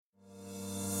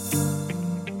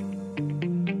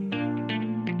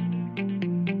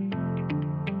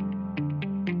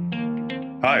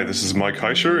Hi, this is Mike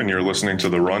Heischer, and you're listening to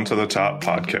the Run to the Top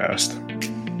podcast.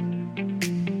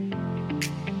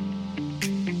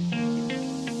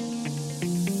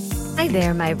 Hi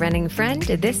there, my running friend.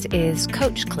 This is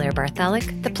Coach Claire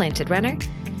Barthelic, the Planted Runner,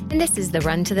 and this is the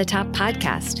Run to the Top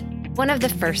podcast, one of the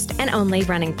first and only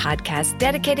running podcasts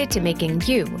dedicated to making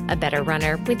you a better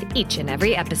runner with each and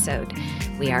every episode.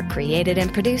 We are created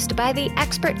and produced by the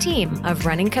expert team of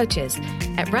running coaches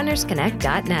at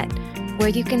runnersconnect.net, where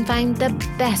you can find the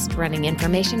best running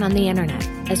information on the internet,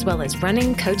 as well as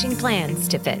running coaching plans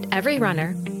to fit every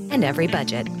runner and every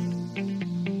budget.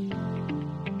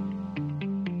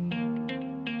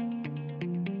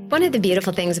 One of the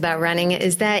beautiful things about running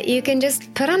is that you can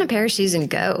just put on a pair of shoes and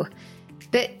go.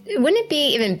 But wouldn't it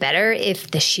be even better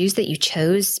if the shoes that you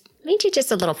chose made you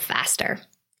just a little faster?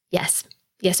 Yes,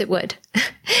 it would.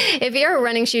 If you're a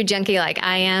running shoe junkie like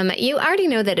I am, you already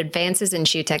know that advances in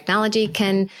shoe technology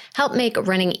can help make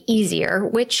running easier,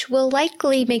 which will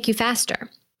likely make you faster.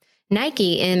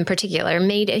 Nike, in particular,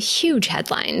 made huge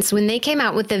headlines when they came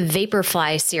out with the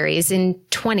Vaporfly series in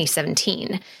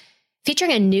 2017.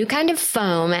 Featuring a new kind of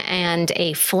foam and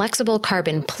a flexible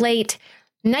carbon plate,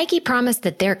 Nike promised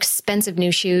that their expensive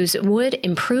new shoes would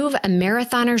improve a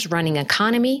marathoner's running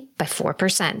economy by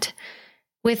 4%.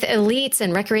 With elites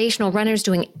and recreational runners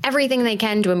doing everything they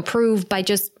can to improve by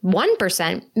just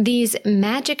 1%, these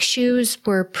magic shoes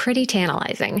were pretty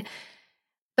tantalizing.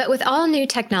 But with all new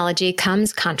technology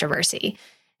comes controversy.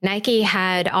 Nike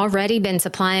had already been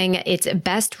supplying its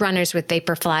best runners with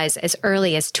Vaporflies as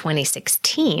early as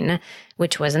 2016,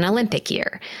 which was an Olympic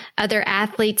year. Other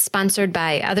athletes sponsored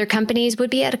by other companies would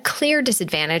be at a clear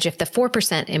disadvantage if the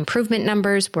 4% improvement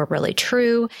numbers were really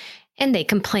true, and they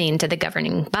complained to the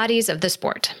governing bodies of the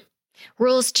sport.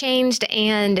 Rules changed,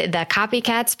 and the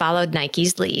copycats followed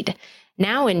Nike's lead.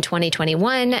 Now in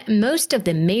 2021, most of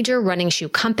the major running shoe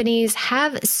companies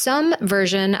have some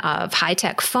version of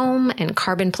high-tech foam and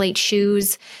carbon plate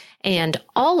shoes, and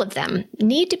all of them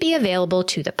need to be available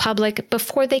to the public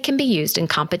before they can be used in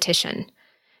competition.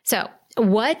 So,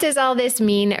 what does all this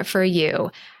mean for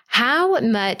you? How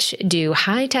much do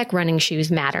high-tech running shoes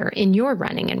matter in your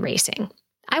running and racing?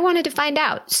 I wanted to find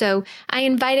out, so I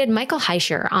invited Michael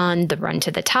Heischer on the Run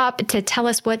to the Top to tell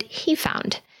us what he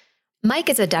found. Mike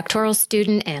is a doctoral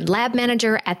student and lab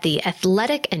manager at the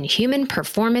Athletic and Human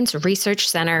Performance Research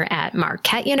Center at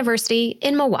Marquette University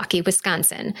in Milwaukee,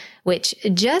 Wisconsin, which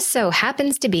just so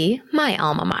happens to be my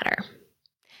alma mater.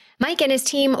 Mike and his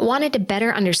team wanted to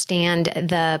better understand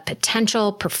the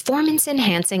potential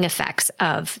performance-enhancing effects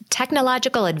of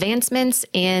technological advancements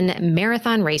in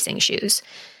marathon racing shoes.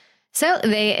 So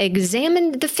they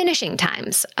examined the finishing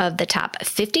times of the top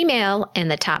 50 male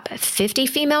and the top 50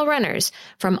 female runners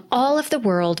from all of the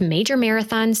world major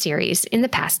marathon series in the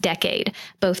past decade,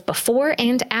 both before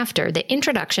and after the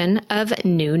introduction of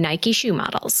new Nike shoe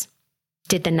models.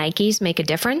 Did the Nikes make a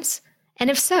difference? And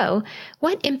if so,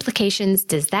 what implications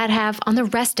does that have on the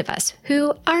rest of us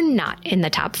who are not in the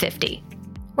top 50?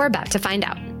 We're about to find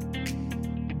out.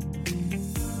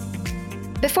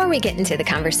 Before we get into the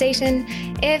conversation,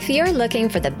 if you're looking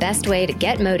for the best way to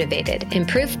get motivated,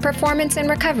 improve performance and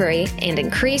recovery, and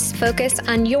increase focus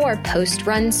on your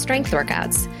post-run strength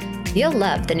workouts, you'll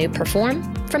love the new Perform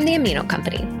from the Amino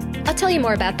Company. I'll tell you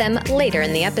more about them later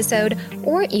in the episode,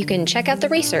 or you can check out the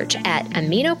research at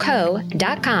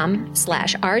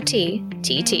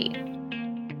aminoco.com/RTTT.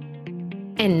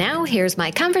 And now here's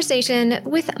my conversation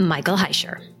with Michael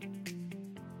Heischer.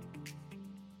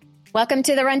 Welcome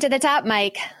to the Run to the Top,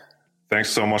 Mike. Thanks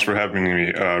so much for having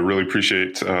me. Really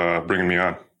appreciate bringing me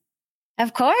on.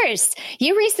 Of course.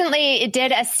 You recently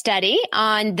did a study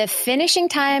on the finishing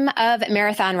time of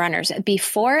marathon runners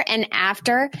before and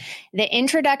after the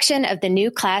introduction of the new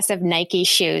class of Nike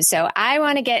shoes. So I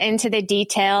want to get into the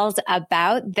details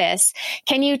about this.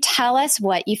 Can you tell us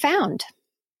what you found?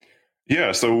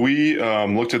 Yeah, so we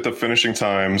looked at the finishing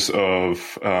times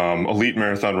of elite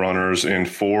marathon runners in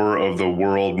 4 of the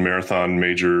World Marathon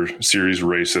Major Series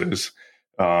races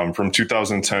from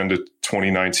 2010 to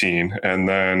 2019. And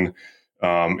then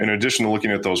in addition to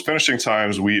looking at those finishing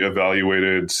times, we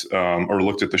evaluated or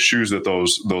looked at the shoes that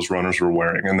those runners were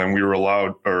wearing. And then we were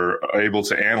able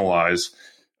to analyze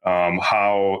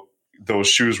how those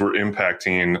shoes were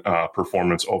impacting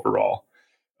performance overall.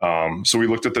 So we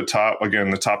looked at the top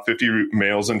 50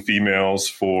 males and females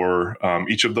for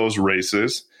each of those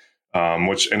races,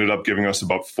 which ended up giving us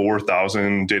about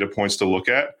 4,000 data points to look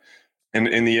at. And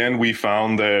in the end, we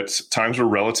found that times were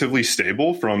relatively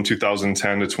stable from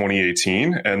 2010 to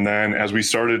 2018. And then as we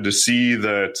started to see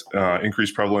that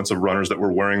increased prevalence of runners that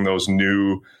were wearing those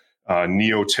new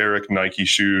Neoteric Nike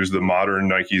shoes, the modern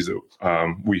Nikes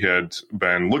that we had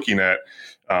been looking at,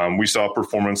 we saw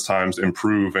performance times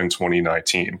improve in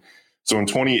 2019. So in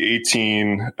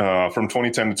 2018, from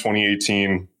 2010 to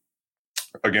 2018,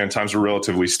 again, times were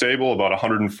relatively stable, about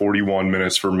 141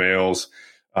 minutes for males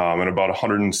and about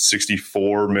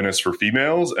 164 minutes for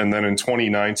females. And then in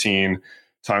 2019,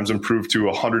 times improved to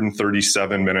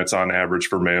 137 minutes on average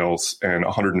for males and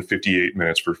 158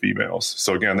 minutes for females.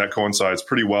 So again, that coincides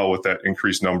pretty well with that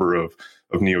increased number of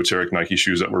Neoteric Nike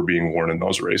shoes that were being worn in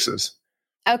those races.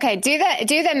 Okay, do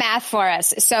the math for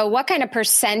us. So what kind of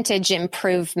percentage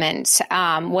improvement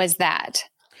was that?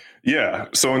 Yeah.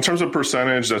 So in terms of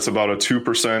percentage, that's about a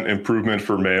 2% improvement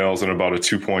for males and about a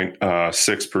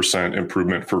 2.6%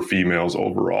 improvement for females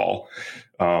overall.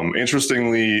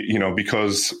 Interestingly,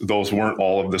 because those weren't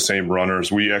all of the same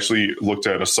runners, we actually looked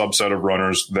at a subset of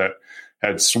runners that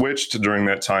had switched during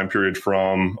that time period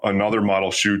from another model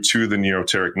shoe to the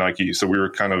Neoteric Nike. So we were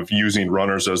kind of using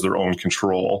runners as their own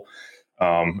control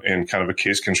in kind of a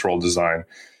case control design.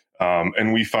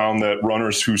 And we found that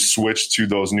runners who switched to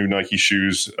those new Nike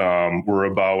shoes were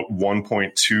about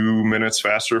 1.2 minutes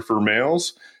faster for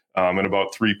males and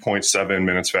about 3.7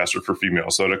 minutes faster for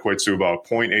females. So it equates to about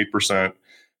 0.8%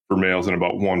 for males and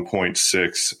about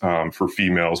 1.6 for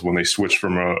females when they switch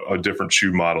from a different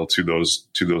shoe model to those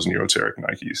Neoteric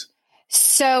Nikes.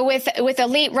 So with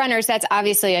elite runners, that's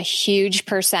obviously a huge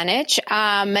percentage.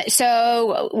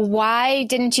 So why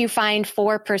didn't you find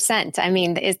 4%? I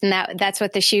mean, that's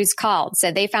what the shoe's called?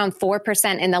 So they found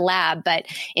 4% in the lab, but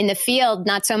in the field,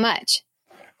 not so much.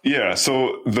 Yeah.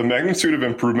 So the magnitude of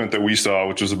improvement that we saw,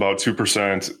 which was about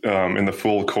 2% in the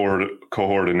full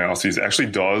cohort analyses,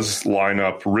 actually does line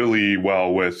up really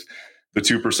well with the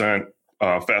 2%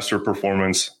 faster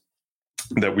performance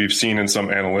that we've seen in some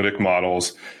analytic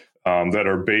models that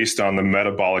are based on the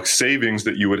metabolic savings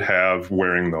that you would have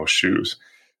wearing those shoes.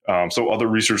 So other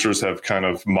researchers have kind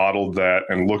of modeled that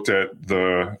and looked at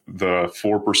the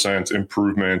 4%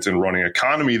 improvement in running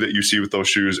economy that you see with those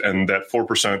shoes. And that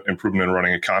 4% improvement in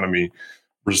running economy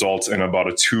results in about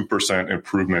a 2%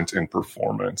 improvement in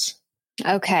performance.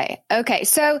 Okay.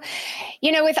 So,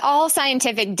 with all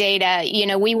scientific data,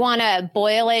 we want to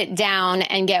boil it down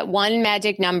and get one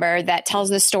magic number that tells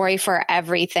the story for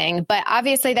everything. But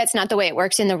obviously that's not the way it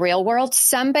works in the real world.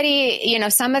 Some of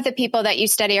the people that you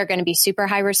study are going to be super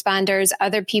high responders.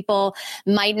 Other people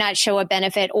might not show a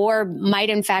benefit or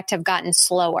might in fact have gotten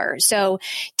slower. So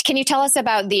can you tell us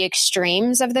about the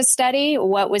extremes of the study?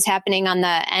 What was happening on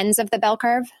the ends of the bell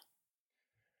curve?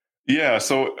 Yeah.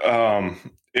 So,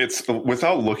 it's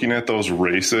without looking at those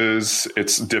races,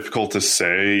 it's difficult to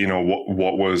say,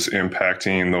 what was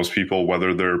impacting those people,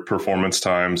 whether their performance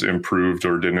times improved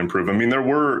or didn't improve. I mean, there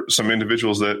were some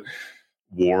individuals that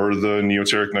wore the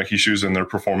Neoteric Nike shoes and their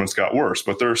performance got worse,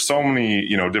 but there are so many,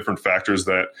 different factors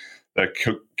that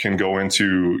can go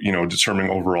into, determining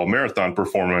overall marathon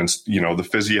performance, the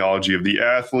physiology of the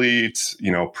athlete,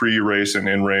 pre-race and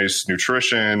in-race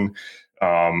nutrition,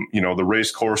 the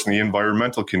race course and the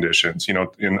environmental conditions. I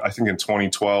think in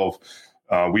 2012,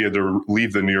 we had to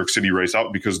leave the New York City race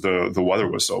out because the weather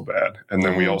was so bad. And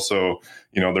then we also,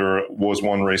 there was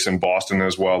one race in Boston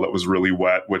as well that was really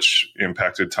wet, which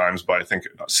impacted times by, I think,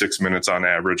 6 minutes on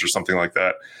average or something like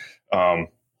that. I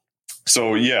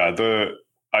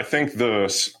think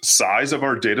the size of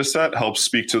our data set helps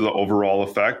speak to the overall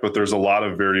effect, but there's a lot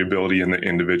of variability in the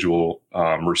individual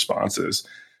responses.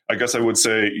 I guess I would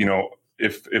say,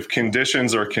 if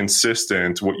conditions are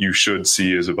consistent, what you should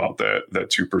see is about that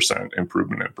 2%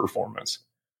 improvement in performance.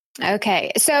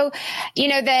 Okay. So,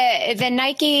 the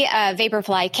Nike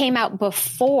Vaporfly came out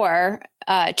before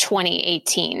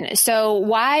 2018. So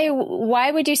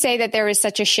why would you say that there was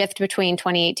such a shift between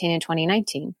 2018 and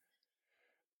 2019?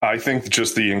 I think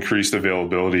just the increased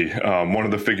availability. One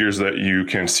of the figures that you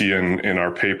can see in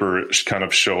our paper kind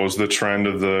of shows the trend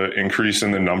of the increase in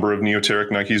the number of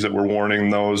Neoteric Nikes that were worn in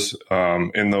those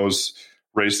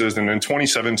races. And in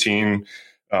 2017,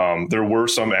 there were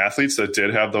some athletes that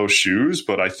did have those shoes,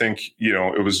 but I think,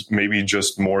 it was maybe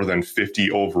just more than 50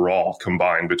 overall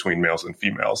combined between males and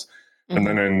females. And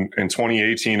then in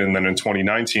 2018 and then in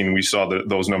 2019, we saw that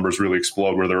those numbers really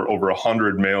explode, where there are over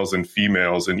 100 males and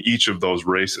females in each of those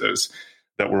races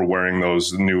that were wearing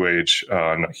those new age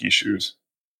Nike shoes.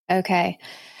 Okay.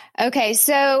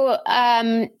 So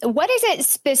what is it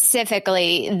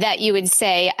specifically that you would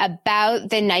say about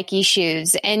the Nike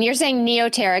shoes? And you're saying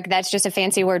Neoteric, that's just a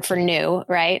fancy word for new,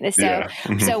 right? So, yeah.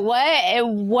 So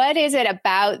what is it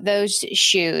about those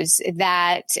shoes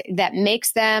that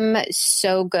makes them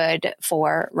so good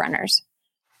for runners?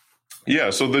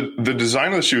 Yeah, so the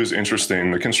design of the shoe is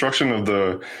interesting. The construction of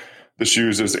the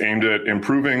shoes is aimed at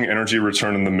improving energy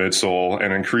return in the midsole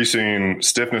and increasing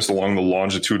stiffness along the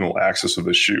longitudinal axis of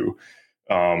the shoe.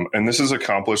 And this is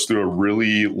accomplished through a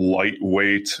really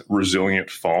lightweight, resilient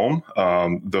foam.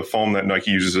 The foam that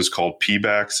Nike uses is called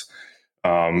Pebax,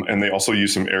 and they also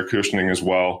use some air cushioning as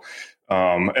well.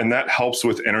 And that helps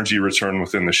with energy return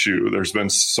within the shoe. There's been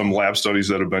some lab studies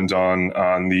that have been done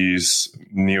on these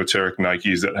Neoteric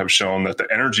Nikes that have shown that the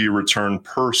energy return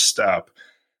per step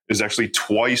is actually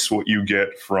twice what you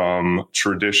get from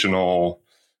traditional,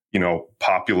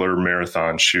 popular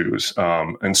marathon shoes.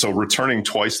 And so returning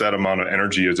twice that amount of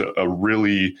energy is a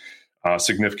really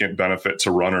significant benefit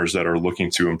to runners that are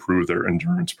looking to improve their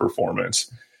endurance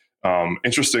performance.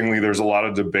 Interestingly, there's a lot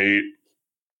of debate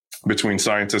between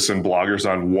scientists and bloggers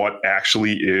on what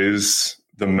actually is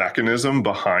the mechanism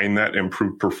behind that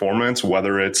improved performance,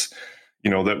 whether it's,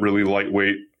 that really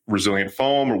lightweight, resilient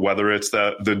foam, or whether it's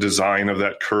the design of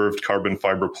that curved carbon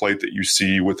fiber plate that you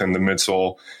see within the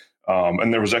midsole.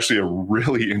 And there was actually a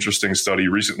really interesting study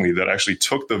recently that actually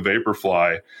took the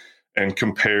Vaporfly and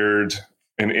compared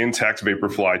an intact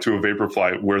Vaporfly to a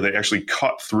Vaporfly where they actually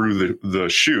cut through the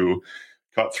shoe,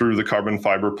 cut through the carbon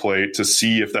fiber plate to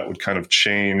see if that would kind of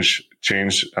change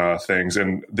things.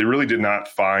 And they really did not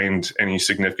find any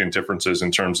significant differences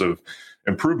in terms of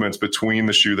improvements between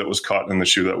the shoe that was cut and the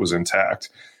shoe that was intact.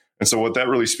 And so what that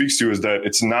really speaks to is that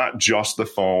it's not just the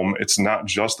foam, it's not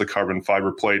just the carbon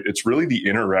fiber plate, it's really the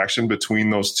interaction between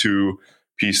those two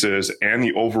pieces and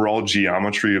the overall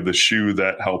geometry of the shoe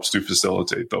that helps to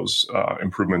facilitate those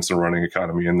improvements in running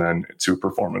economy and then to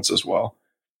performance as well.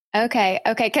 Okay.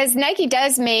 Because Nike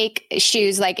does make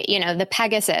shoes like, the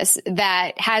Pegasus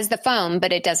that has the foam,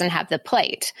 but it doesn't have the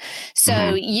plate.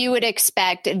 So you would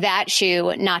expect that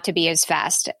shoe not to be as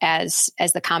fast as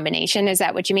the combination. Is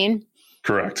that what you mean?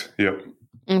 Correct. Yep.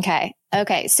 Okay.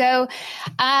 So,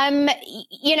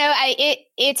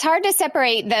 it's hard to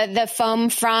separate the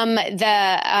foam from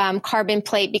the carbon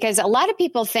plate because a lot of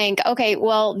people think, okay,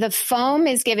 well, the foam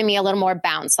is giving me a little more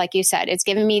bounce. Like you said, it's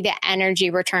giving me the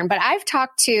energy return. But I've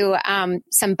talked to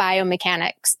some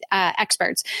biomechanics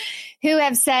experts who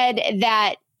have said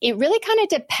that it really kind of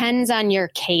depends on your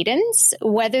cadence,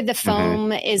 whether the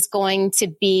foam is going to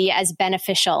be as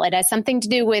beneficial. It has something to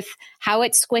do with how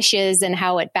it squishes and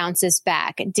how it bounces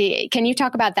back. Can you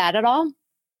talk about that at all?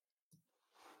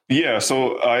 Yeah,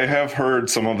 so I have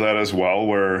heard some of that as well,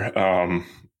 where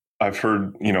I've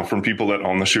heard, from people that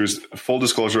own the shoes. Full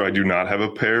disclosure, I do not have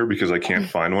a pair because I can't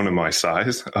find one in my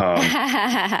size.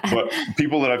 But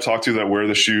people that I've talked to that wear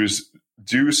the shoes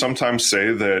do sometimes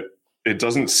say that it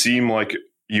doesn't seem like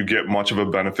you get much of a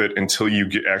benefit until you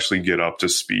actually get up to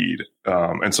speed.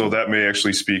 And so that may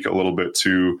actually speak a little bit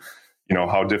to,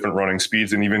 how different running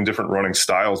speeds and even different running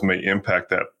styles may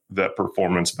impact that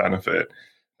performance benefit.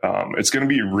 It's going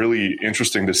to be really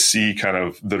interesting to see kind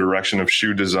of the direction of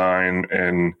shoe design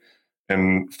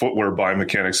and footwear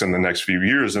biomechanics in the next few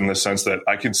years, in the sense that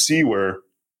I could see where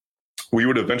we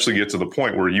would eventually get to the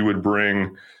point where you would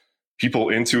bring people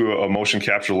into a motion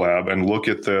capture lab and look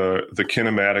at the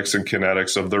kinematics and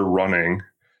kinetics of their running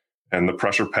and the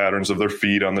pressure patterns of their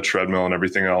feet on the treadmill and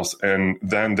everything else. And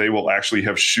then they will actually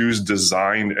have shoes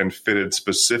designed and fitted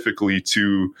specifically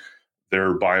to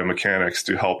their biomechanics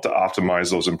to help to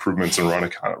optimize those improvements in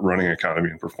running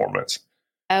economy and performance.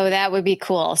 Oh, that would be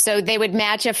cool. So they would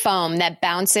match a foam that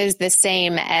bounces the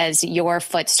same as your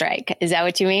foot strike. Is that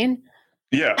what you mean?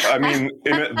 Yeah. I mean,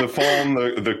 the foam,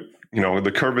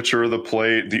 the curvature of the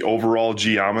plate, the overall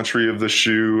geometry of the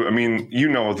shoe. I mean,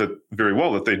 that very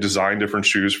well that they design different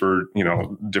shoes for,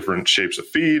 different shapes of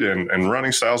feet and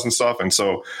running styles and stuff. And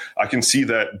so I can see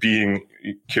that being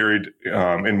carried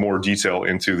in more detail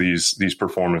into these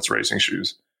performance racing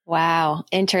shoes. Wow.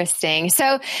 Interesting.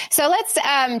 So let's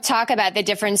talk about the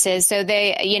differences. So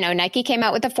they, Nike came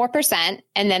out with the 4%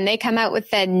 and then they come out with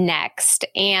the Next.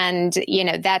 And,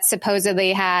 that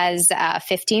supposedly has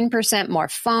 15% more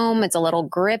foam. It's a little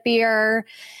grippier.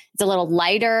 It's a little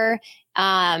lighter.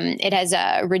 It has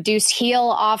a reduced heel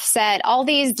offset, all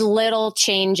these little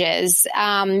changes.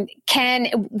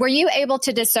 Were you able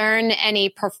to discern any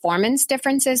performance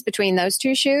differences between those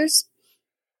two shoes?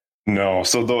 No.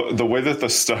 So the way that the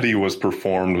study was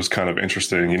performed was kind of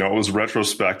interesting. It was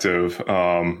retrospective.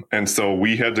 And so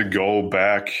we had to go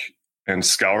back and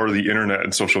scour the internet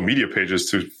and social media pages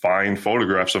to find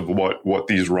photographs of what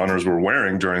these runners were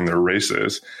wearing during their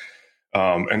races.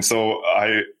 And so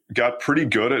I got pretty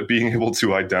good at being able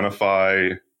to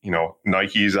identify,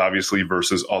 Nikes obviously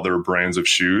versus other brands of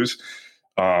shoes.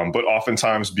 But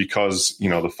oftentimes because,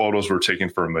 the photos were taken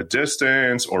from a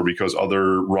distance or because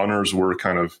other runners were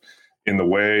kind of, in the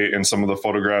way in some of the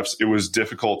photographs, it was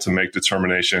difficult to make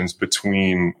determinations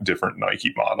between different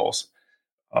Nike models.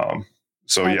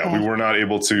 We were not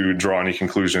able to draw any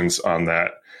conclusions on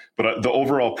that. But the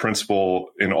overall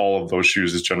principle in all of those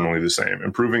shoes is generally the same: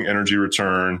 improving energy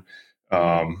return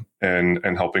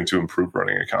and helping to improve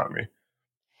running economy.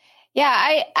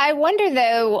 Yeah, I wonder,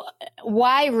 though,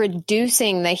 why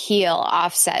reducing the heel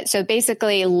offset? So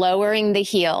basically lowering the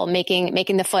heel,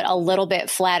 making the foot a little bit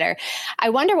flatter.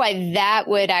 I wonder why that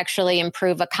would actually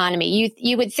improve economy.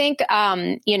 You would think,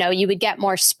 you would get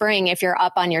more spring if you're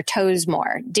up on your toes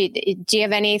more. Do you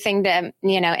have anything to,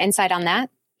 insight on that?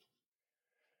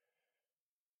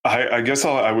 I guess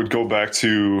I would go back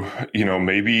to,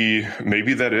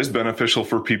 maybe that is beneficial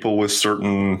for people with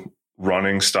certain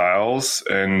running styles,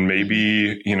 and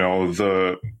maybe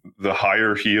the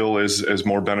higher heel is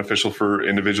more beneficial for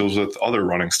individuals with other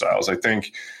running styles. I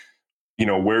think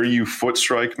where you foot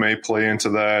strike may play into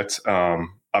that.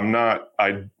 I'm not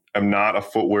a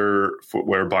footwear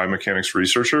biomechanics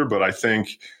researcher, but I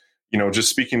think just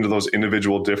speaking to those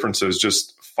individual differences,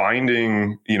 just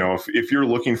finding if you're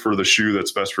looking for the shoe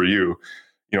that's best for you,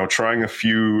 trying a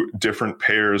few different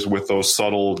pairs with those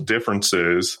subtle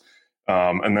differences.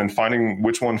 And then finding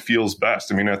which one feels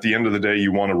best. I mean, at the end of the day,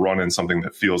 you want to run in something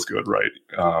that feels good, right?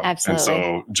 Absolutely. And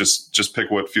so just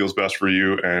pick what feels best for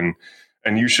you. And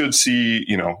you should see,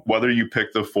 whether you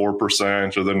pick the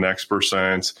 4% or the next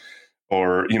percent,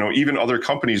 or, even other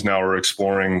companies now are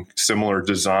exploring similar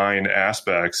design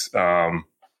aspects. I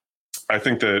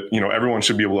think that, everyone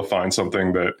should be able to find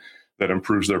something that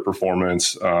improves their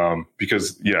performance,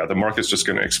 because, the market's just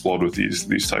going to explode with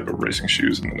these type of racing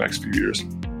shoes in the next few years.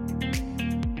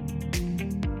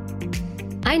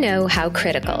 I know how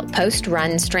critical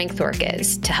post-run strength work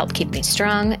is to help keep me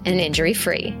strong and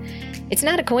injury-free. It's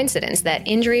not a coincidence that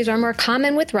injuries are more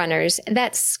common with runners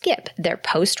that skip their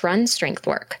post-run strength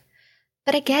work.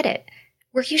 But I get it.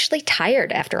 We're usually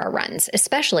tired after our runs,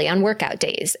 especially on workout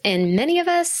days, and many of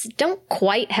us don't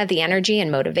quite have the energy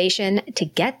and motivation to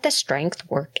get the strength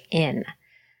work in.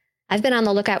 I've been on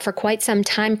the lookout for quite some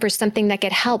time for something that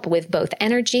could help with both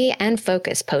energy and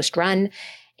focus post-run,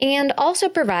 and also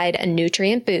provide a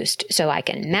nutrient boost so I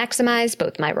can maximize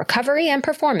both my recovery and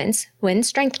performance when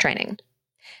strength training.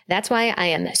 That's why I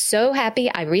am so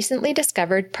happy I recently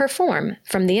discovered Perform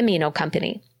from the Amino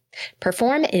Company.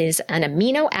 Perform is an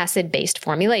amino acid-based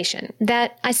formulation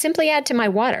that I simply add to my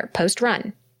water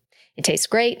post-run. It tastes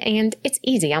great and it's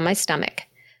easy on my stomach.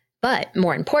 But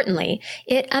more importantly,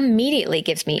 it immediately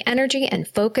gives me energy and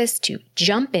focus to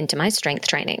jump into my strength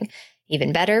training.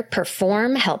 Even better,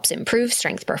 Perform helps improve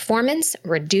strength performance,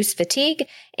 reduce fatigue,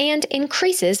 and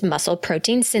increases muscle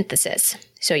protein synthesis,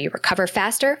 so you recover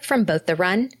faster from both the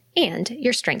run and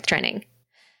your strength training.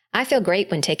 I feel great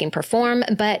when taking Perform,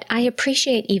 but I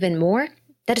appreciate even more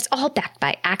that it's all backed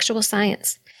by actual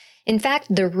science. In fact,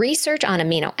 the research on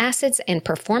amino acids and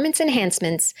performance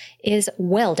enhancements is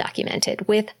well documented,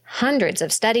 with hundreds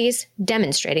of studies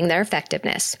demonstrating their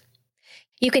effectiveness.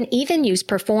 You can even use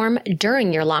Perform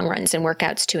during your long runs and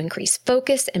workouts to increase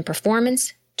focus and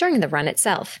performance during the run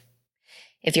itself.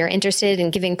 If you're interested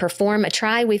in giving Perform a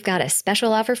try, we've got a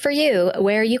special offer for you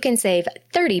where you can save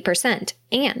 30%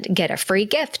 and get a free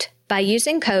gift by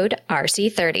using code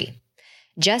RC30.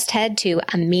 Just head to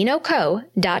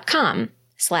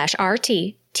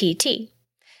aminoco.com/RTTT.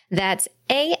 That's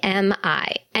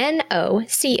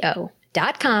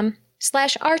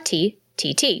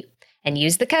AMINOCO.com/RTTT. And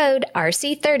use the code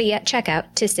RC30 at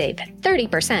checkout to save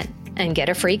 30% and get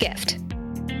a free gift.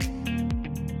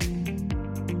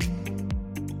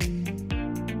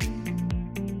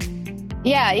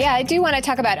 Yeah, I do want to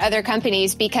talk about other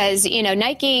companies because,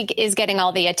 Nike is getting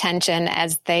all the attention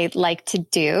as they like to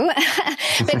do,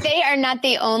 but they are not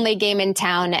the only game in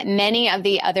town. Many of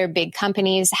the other big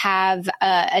companies have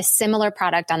a similar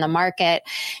product on the market.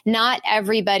 Not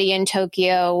everybody in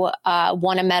Tokyo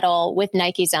won a medal with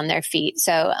Nikes on their feet.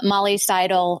 So Molly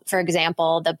Seidel, for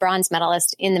example, the bronze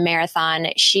medalist in the marathon,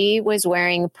 she was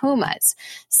wearing Pumas.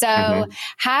 So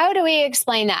how do we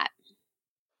explain that?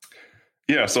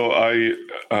 Yeah, so I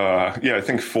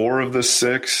think 4 of the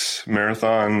 6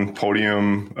 marathon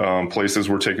podium places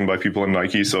were taken by people in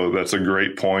Nike. So that's a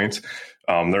great point.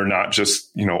 They're not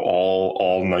just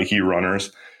all Nike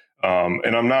runners,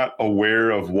 and I'm not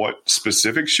aware of what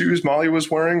specific shoes Molly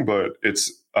was wearing, but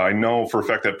I know for a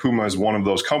fact that Puma is one of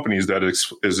those companies that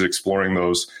is exploring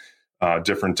those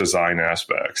different design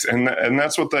aspects, and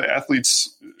that's what the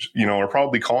athletes are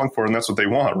probably calling for, and that's what they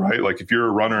want, right? Like if you're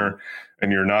a runner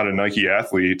and you're not a Nike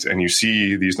athlete and you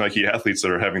see these Nike athletes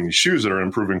that are having these shoes that are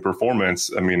improving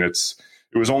performance, I mean, it's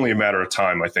it was only a matter of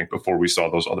time, I think, before we saw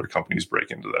those other companies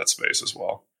break into that space as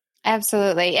well.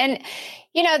 Absolutely. And,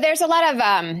 there's a lot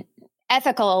of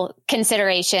ethical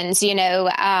considerations.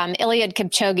 Eliud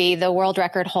Kipchoge, the world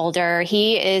record holder,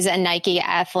 he is a Nike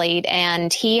athlete,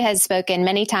 and he has spoken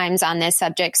many times on this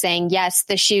subject saying, yes,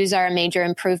 the shoes are a major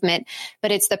improvement, but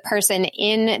it's the person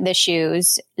in the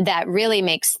shoes that really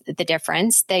makes the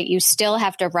difference, that you still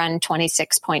have to run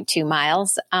 26.2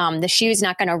 miles. The shoe's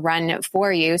not going to run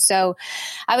for you. So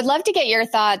I would love to get your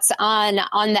thoughts on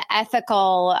the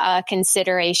ethical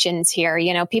considerations here.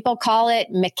 People call it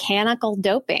mechanical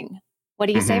doping. What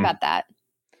do you say about that?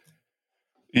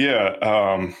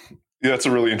 Yeah, that's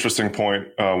a really interesting point.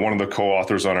 One of the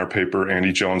co-authors on our paper,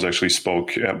 Andy Jones, actually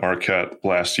spoke at Marquette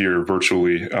last year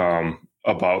virtually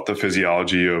about the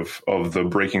physiology of the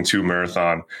Breaking 2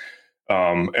 marathon.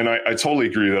 And I totally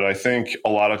agree that I think a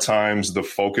lot of times the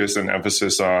focus and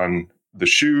emphasis on the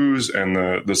shoes and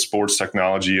the sports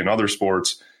technology and other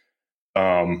sports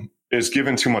is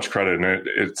given too much credit,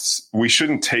 and we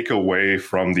shouldn't take away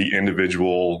from the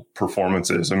individual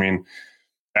performances. I mean,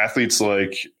 athletes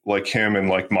like him and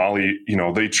like Molly,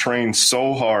 they train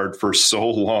so hard for so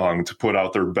long to put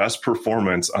out their best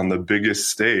performance on the biggest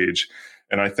stage.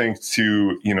 And I think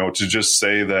to just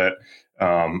say that,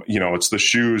 it's the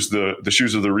shoes, the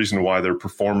shoes are the reason why they're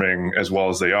performing as well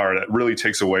as they are, that really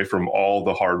takes away from all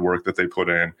the hard work that they put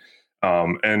in.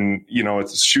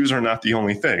 Shoes are not the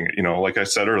only thing, like I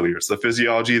said earlier, it's the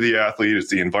physiology of the athlete, it's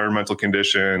the environmental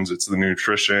conditions, it's the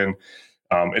nutrition.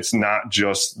 It's not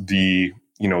just the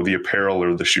apparel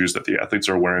or the shoes that the athletes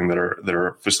are wearing that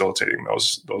are facilitating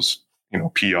those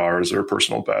PRs or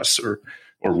personal bests or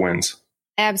wins.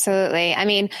 Absolutely. I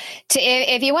mean,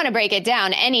 if you want to break it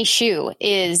down, any shoe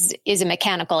is a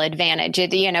mechanical advantage.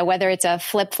 Whether it's a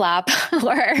flip flop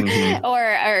or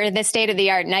the state of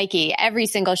the art Nike, every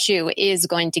single shoe is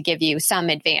going to give you some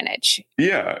advantage.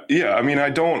 Yeah. I mean, I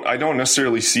don't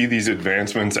necessarily see these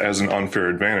advancements as an unfair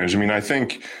advantage. I mean, I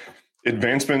think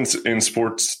advancements in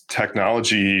sports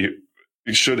technology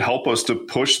should help us to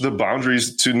push the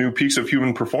boundaries to new peaks of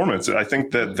human performance. I think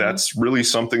that that's really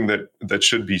something that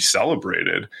should be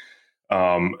celebrated.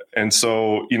 And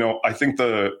so, I think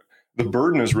the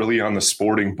burden is really on the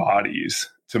sporting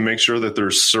bodies to make sure that they're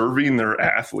serving their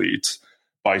athletes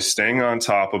by staying on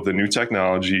top of the new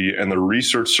technology and the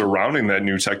research surrounding that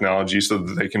new technology so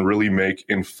that they can really make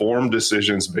informed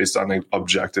decisions based on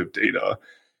objective data.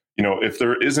 If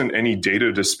there isn't any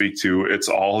data to speak to, it's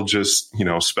all just,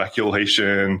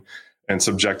 speculation and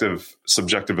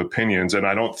subjective opinions. And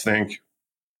I don't think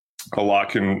a lot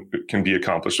can be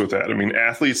accomplished with that. I mean,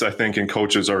 athletes, I think, and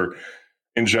coaches are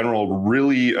in general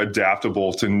really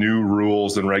adaptable to new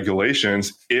rules and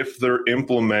regulations if they're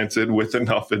implemented with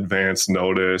enough advance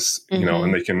notice,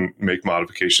 and they can make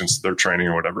modifications to their training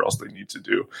or whatever else they need to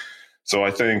do. So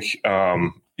I think,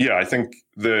 I think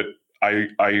that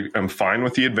I am fine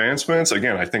with the advancements.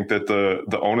 Again, I think that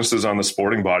the onus is on the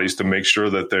sporting bodies to make sure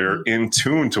that they're in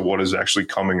tune to what is actually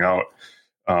coming out,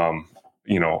 on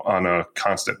a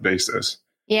constant basis.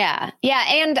 Yeah.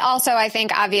 And also, I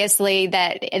think obviously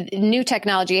that new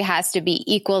technology has to be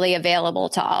equally available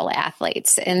to all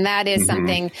athletes. And that is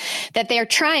something that they're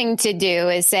trying to do,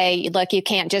 is say, look, you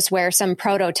can't just wear some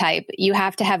prototype. You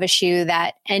have to have a shoe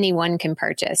that anyone can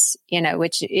purchase,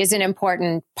 which is an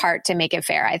important part to make it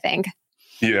fair, I think.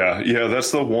 Yeah.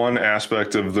 That's the one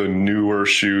aspect of the newer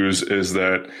shoes, is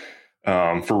that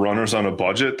for runners on a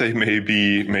budget, they may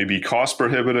be cost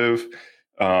prohibitive.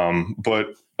 But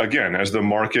again, as the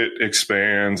market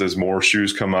expands, as more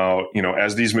shoes come out,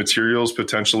 as these materials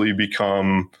potentially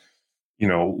become,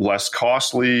 less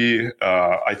costly,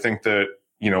 I think that,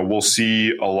 we'll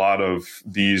see a lot of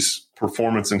these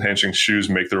performance enhancing shoes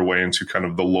make their way into kind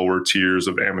of the lower tiers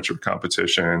of amateur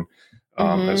competition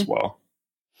as well.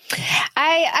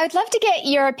 I would love to get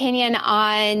your opinion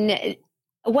on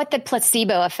what the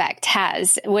placebo effect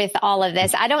has with all of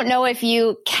this. I don't know if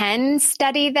you can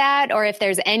study that or if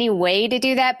there's any way to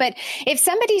do that. But if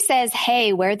somebody says,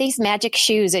 hey, wear these magic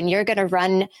shoes and you're going to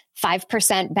run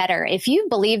 5% better, if you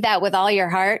believe that with all your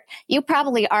heart, you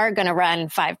probably are going to run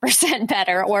 5%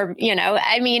 better. Or,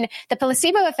 the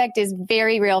placebo effect is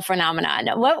very real phenomenon.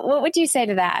 What would you say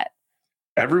to that?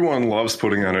 Everyone loves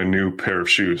putting on a new pair of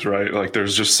shoes, right? Like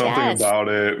there's just something about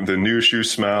it. The new shoe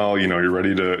smell, you're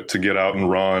ready to get out and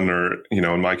run, or,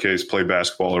 in my case, play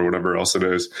basketball or whatever else it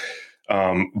is.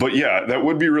 But yeah, that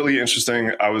would be really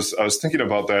interesting. I was thinking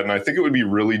about that, and I think it would be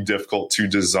really difficult to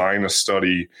design a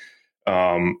study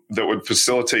that would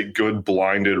facilitate good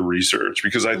blinded research,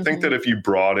 because I think that if you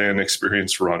brought in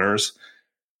experienced runners,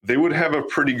 they would have a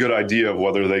pretty good idea of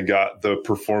whether they got the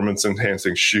performance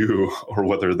enhancing shoe or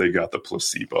whether they got the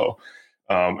placebo.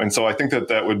 And so I think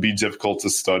that would be difficult to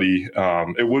study.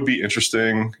 It would be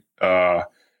interesting. I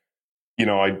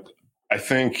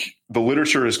think the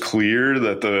literature is clear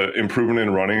that the improvement in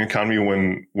running economy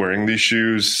when wearing these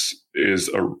shoes is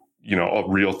a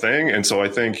real thing. And so I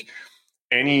think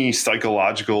any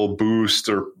psychological boost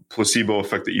or placebo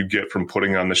effect that you get from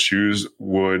putting on the shoes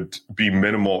would be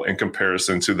minimal in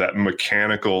comparison to that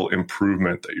mechanical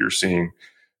improvement that you're seeing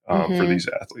for these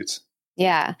athletes.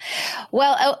 Yeah.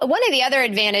 Well, one of the other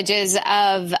advantages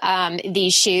of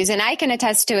these shoes, and I can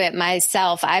attest to it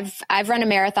myself, I've run a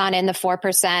marathon in the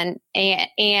 4%,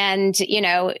 and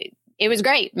it was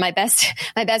great. My best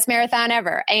marathon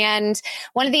ever. And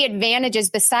one of the advantages,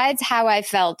 besides how I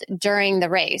felt during the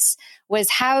race, was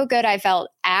how good I felt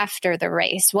after the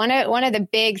race. One of the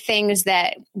big things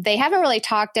that they haven't really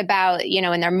talked about,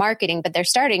 in their marketing, but they're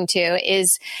starting to,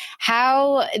 is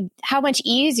how much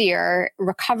easier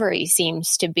recovery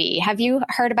seems to be. Have you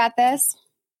heard about this?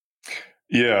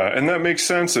 Yeah, and that makes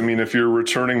sense. I mean, if you're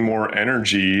returning more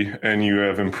energy and you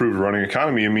have improved running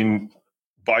economy, I mean,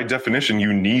 by definition,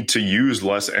 you need to use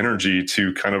less energy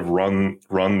to kind of run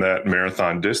that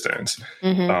marathon distance.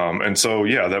 And so,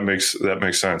 yeah, that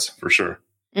makes sense for sure.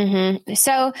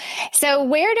 So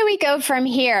where do we go from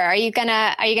here? Are you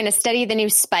gonna study the new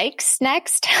spikes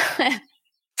next?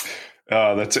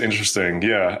 That's interesting.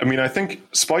 Yeah, I mean, I think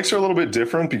spikes are a little bit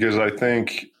different because I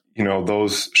think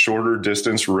those shorter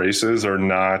distance races are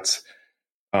not.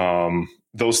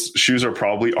 Those shoes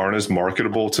probably aren't as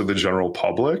marketable to the general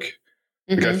public.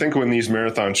 Like, I think when these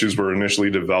marathon shoes were initially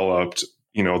developed,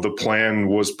 the plan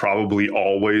was probably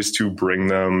always to bring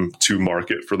them to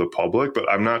market for the public,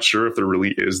 but I'm not sure if there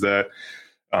really is that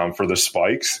for the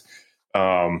spikes.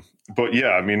 But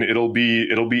yeah, I mean, it'll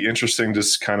be interesting,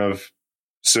 just kind of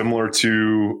similar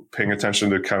to paying attention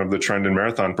to kind of the trend in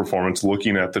marathon performance,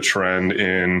 looking at the trend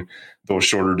in those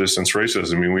shorter distance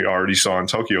races. I mean, we already saw in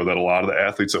Tokyo that a lot of the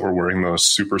athletes that were wearing those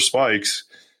super spikes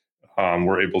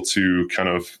were able to kind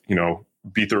of,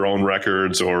 beat their own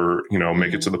records or,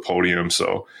 make it to the podium.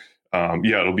 So,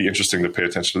 it'll be interesting to pay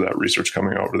attention to that research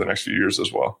coming out over the next few years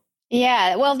as well.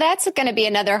 Yeah, well, that's going to be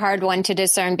another hard one to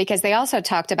discern because they also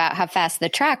talked about how fast the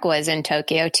track was in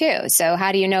Tokyo too. So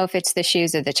how do you know if it's the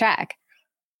shoes or the track?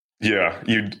 Yeah,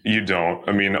 you don't.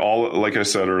 I mean, like I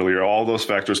said earlier, all those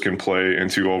factors can play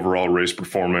into overall race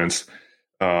performance.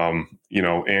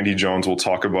 Andy Jones will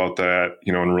talk about that,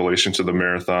 in relation to the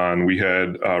marathon. We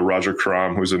had Roger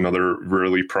Crom, who's another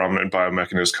really prominent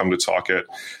biomechanist, come to talk at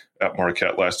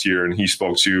Marquette last year. And he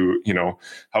spoke to,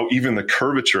 how even the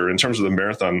curvature in terms of the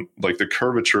marathon, like the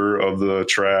curvature of the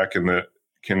track and that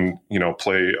can,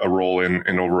 play a role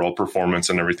in overall performance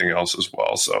and everything else as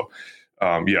well. So,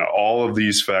 all of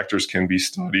these factors can be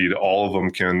studied. All of them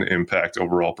can impact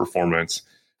overall performance.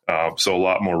 So a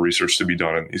lot more research to be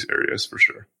done in these areas for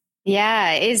sure.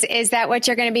 Yeah. Is that what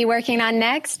you're going to be working on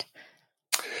next?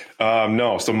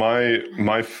 No. So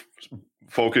my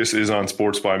focus is on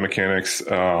sports biomechanics,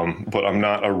 but I'm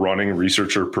not a running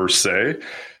researcher per se.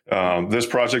 This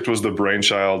project was the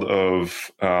brainchild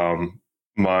of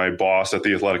my boss at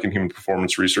the Athletic and Human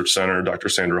Performance Research Center, Dr.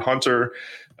 Sandra Hunter,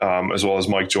 as well as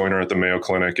Mike Joyner at the Mayo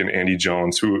Clinic and Andy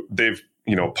Jones, who they've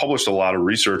published a lot of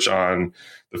research on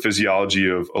the physiology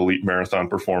of elite marathon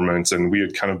performance. And we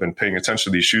had kind of been paying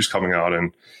attention to these shoes coming out.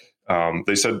 And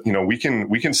they said, we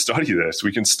can study this.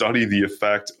 We can study the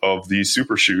effect of these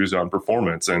super shoes on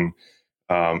performance. And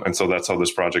so that's how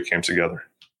this project came together.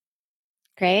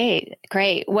 Great.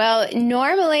 Well,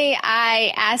 normally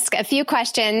I ask a few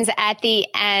questions at the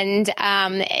end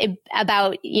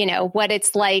about, what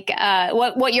it's like,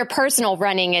 what your personal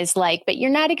running is like, but you're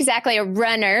not exactly a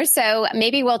runner. So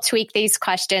maybe we'll tweak these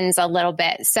questions a little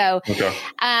bit. So okay.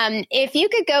 If you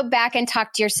could go back and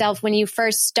talk to yourself when you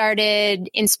first started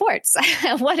in sports,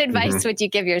 what advice would you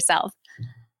give yourself?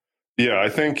 Yeah, I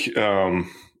think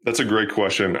that's a great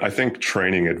question. I think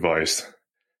training advice.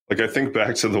 Like, I think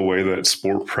back to the way that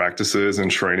sport practices and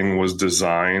training was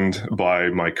designed by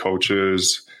my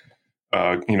coaches,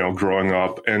 growing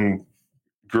up, and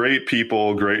great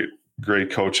people, great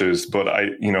coaches. But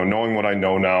knowing what I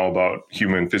know now about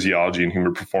human physiology and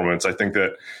human performance, I think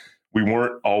that we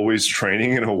weren't always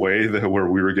training in a way where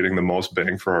we were getting the most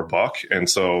bang for our buck. And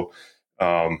so,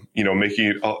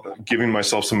 giving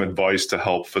myself some advice to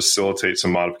help facilitate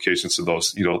some modifications to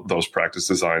those practice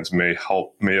designs may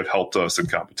have helped us in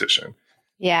competition.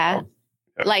 Yeah.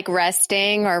 Like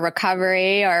resting or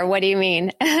recovery, or what do you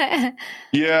mean?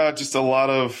 Yeah, just a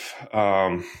lot of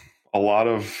a lot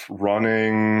of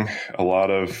running, a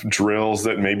lot of drills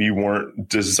that maybe weren't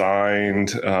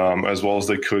designed as well as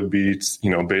they could be,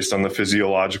 based on the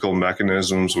physiological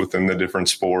mechanisms within the different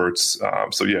sports.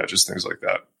 So yeah, just things like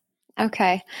that.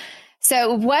 Okay.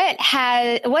 So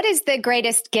what is the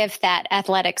greatest gift that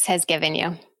athletics has given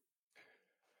you?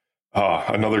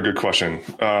 Another good question.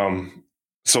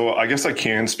 So I guess I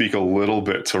can speak a little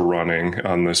bit to running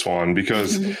on this one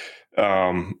because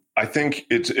I think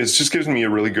it just gives me a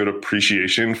really good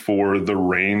appreciation for the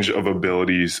range of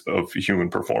abilities of human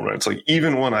performance. Like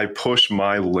even when I push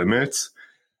my limits,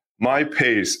 my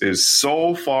pace is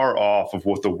so far off of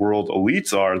what the world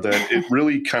elites are that it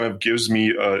really kind of gives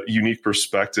me a unique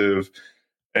perspective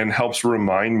and helps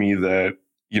remind me that,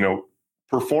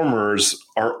 performers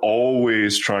are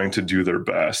always trying to do their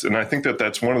best. And I think that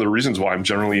that's one of the reasons why I'm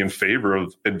generally in favor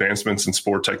of advancements in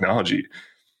sport technology.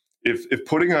 If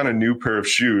putting on a new pair of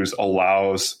shoes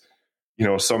allows,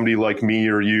 somebody like me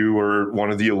or you or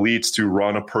one of the elites to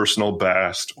run a personal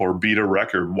best or beat a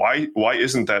record, why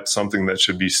isn't that something that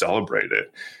should be celebrated?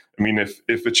 I mean,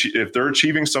 if they're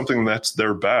achieving something that's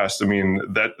their best, I mean,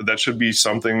 that should be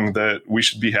something that we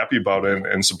should be happy about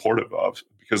and supportive of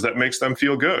because that makes them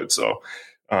feel good. So,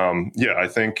 I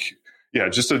think,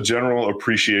 just a general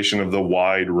appreciation of the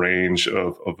wide range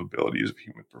of abilities of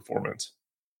human performance.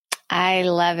 I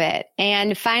love it.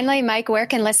 And finally, Mike, where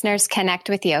can listeners connect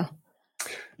with you?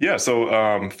 Yeah,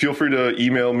 so feel free to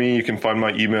email me. You can find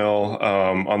my email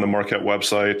on the Marquette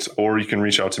website, or you can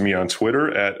reach out to me on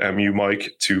Twitter at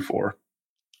MUMike24.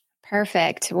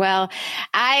 Perfect. Well,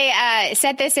 I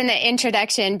said this in the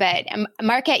introduction, but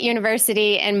Marquette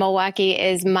University in Milwaukee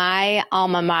is my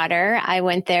alma mater. I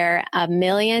went there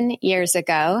 1,000,000 years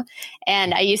ago,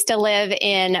 and I used to live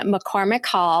in McCormick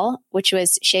Hall, which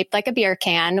was shaped like a beer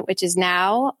can, which is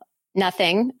now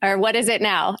nothing. Or what is it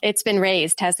now? It's been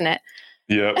raised, hasn't it?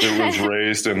 Yeah, it was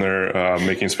raised and they're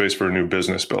making space for a new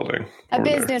business building. A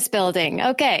business building.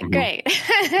 Okay, great.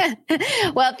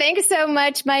 Well, thanks so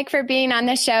much, Mike, for being on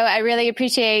the show. I really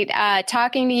appreciate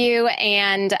talking to you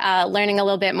and learning a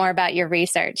little bit more about your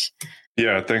research.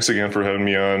 Yeah, thanks again for having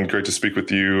me on. Great to speak with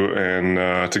you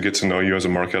and to get to know you as a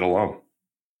Marquette alum.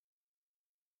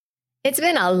 It's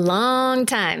been a long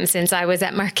time since I was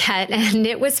at Marquette, and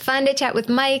it was fun to chat with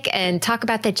Mike and talk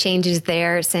about the changes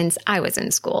there since I was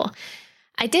in school.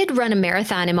 I did run a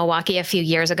marathon in Milwaukee a few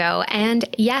years ago, and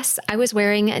yes, I was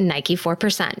wearing a Nike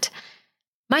 4%.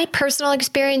 My personal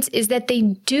experience is that they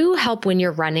do help when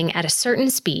you're running at a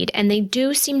certain speed, and they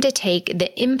do seem to take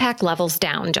the impact levels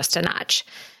down just a notch.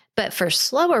 But for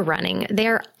slower running,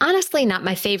 they're honestly not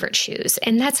my favorite shoes,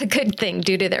 and that's a good thing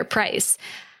due to their price.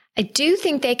 I do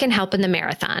think they can help in the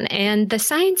marathon, and the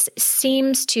science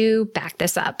seems to back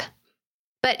this up.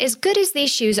 But as good as these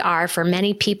shoes are for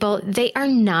many people, they are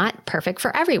not perfect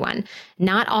for everyone.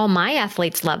 Not all my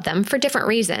athletes love them for different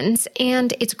reasons,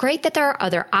 and it's great that there are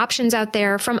other options out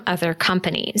there from other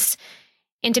companies.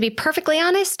 And to be perfectly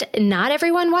honest, not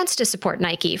everyone wants to support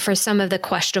Nike for some of the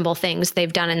questionable things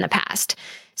they've done in the past.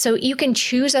 So you can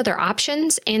choose other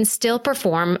options and still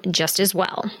perform just as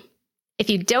well. If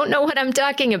you don't know what I'm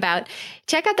talking about,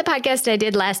 check out the podcast I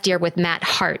did last year with Matt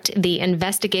Hart, the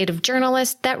investigative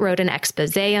journalist that wrote an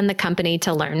expose on the company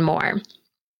to learn more.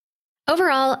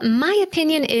 Overall, my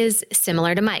opinion is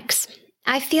similar to Mike's.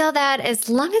 I feel that as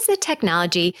long as the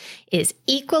technology is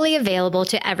equally available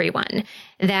to everyone,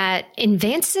 that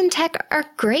advances in tech are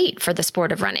great for the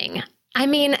sport of running. I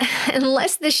mean,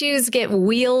 unless the shoes get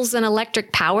wheels and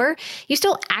electric power, you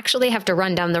still actually have to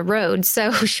run down the road.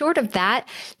 So short of that,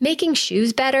 making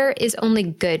shoes better is only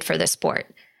good for the sport.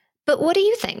 But what do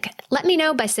you think? Let me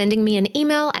know by sending me an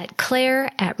email at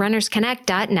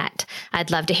claire@runnersconnect.net.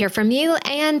 I'd love to hear from you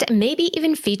and maybe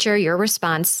even feature your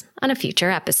response on a future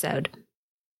episode.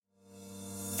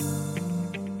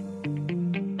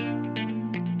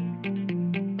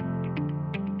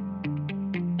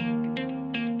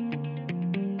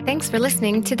 Thanks for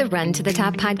listening to the Run to the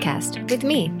Top podcast with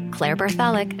me, Claire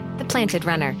Bartholic, the Planted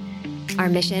Runner. Our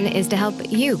mission is to help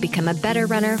you become a better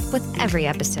runner with every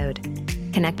episode.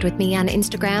 Connect with me on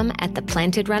Instagram at The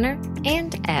Planted Runner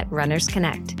and at Runners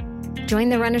Connect. Join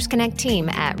the Runners Connect team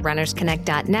at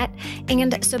runnersconnect.net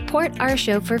and support our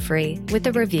show for free with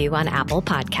a review on Apple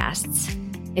Podcasts.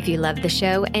 If you love the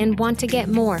show and want to get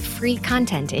more free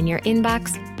content in your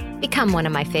inbox, become one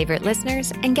of my favorite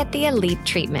listeners and get the elite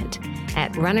treatment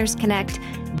at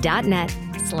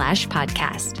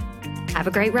runnersconnect.net/podcast. Have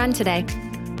a great run today.